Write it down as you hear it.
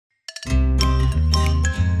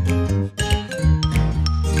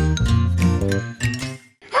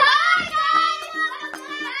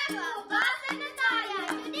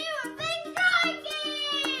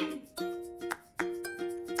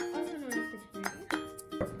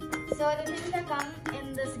So the things that come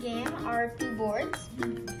in this game are 2 boards,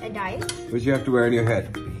 a dice. Which you have to wear on your head.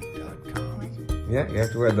 Yeah, you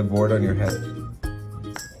have to wear the board on your head.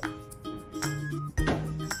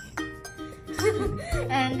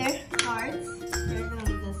 And there's cards. There's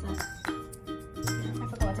this I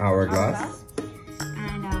forgot what's Hourglass.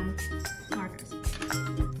 And markers.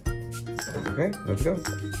 Okay, let's go.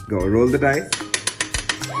 Go, roll the dice.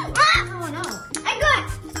 Oh no! I got!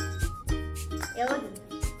 Yeah,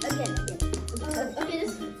 again. Okay,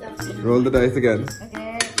 this. Roll the dice again.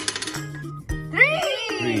 Okay.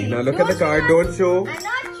 3. Now look at the card. Don't show. I'm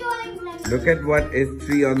not showing them. Look at what is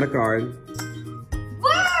 3 on the card.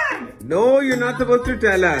 Bird! No, you're not supposed to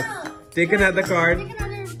tell us. Take another card. Take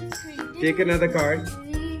another 3. Take another card.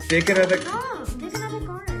 3. Take another. Oh, take another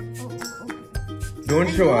card. Oh, okay. Don't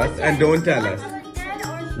show us and don't tell us.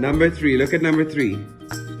 Number 3. Look at number 3.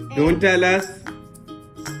 Don't tell us.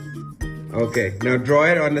 Okay. Now draw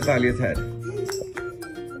it on Natalya's head.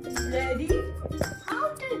 Ready? How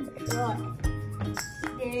to draw it?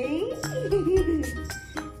 Stay.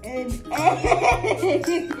 And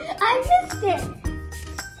egg. I missed it.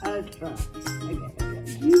 I'll try.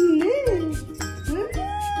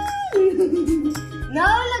 No,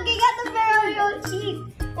 looking at the Pharaoh teeth.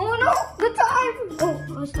 Oh no, the time. Oh,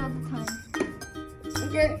 it's not the time.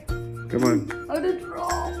 Okay. Come on. How to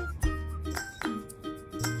draw?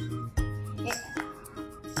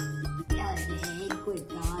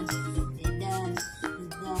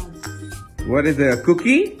 What is it? A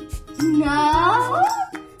cookie? No,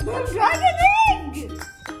 I'm drawing an egg.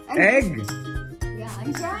 Egg? Yeah,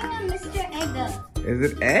 I'm drawing a Mr. Egg.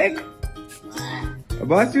 Is it egg?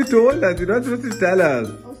 Abbas, you told us. You're not supposed to tell us.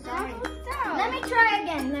 Oh, sorry. Let me try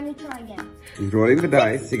again. He's rolling the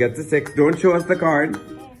dice. He gets a 6. Don't show us the card.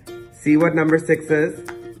 See what number 6 is.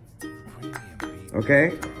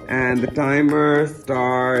 Okay? And the timer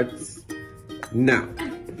starts now.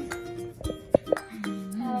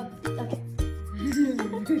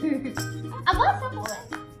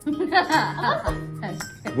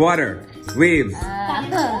 Water. Waves.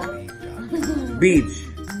 Beach.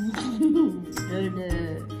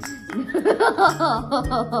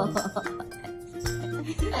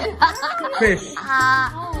 Fish.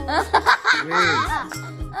 Waves.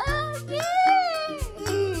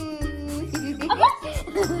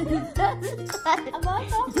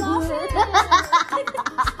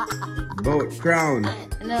 Boat. Crown.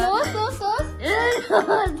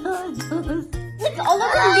 Look, all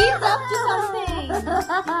of the leaves up to something.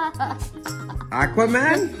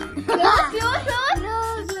 Aquaman?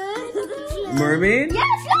 Mermaid?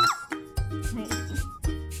 Yes.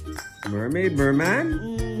 Mermaid?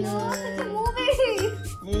 Merman? It's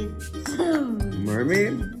a movie.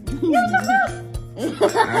 Mermaid?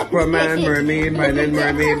 Aquaman, mermaid, my little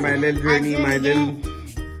mermaid, my little journey, my little...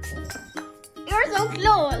 You're so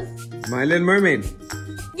close. My Little Mermaid.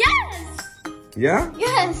 Yes. Yeah?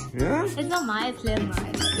 Yes. Yeah? It's not my Little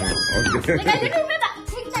Mermaid. Okay. Like I didn't remember that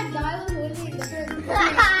thing that guy was holding.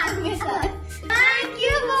 Thank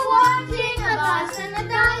you for watching Abbas and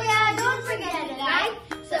Natalya. Don't forget to like,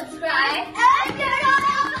 subscribe,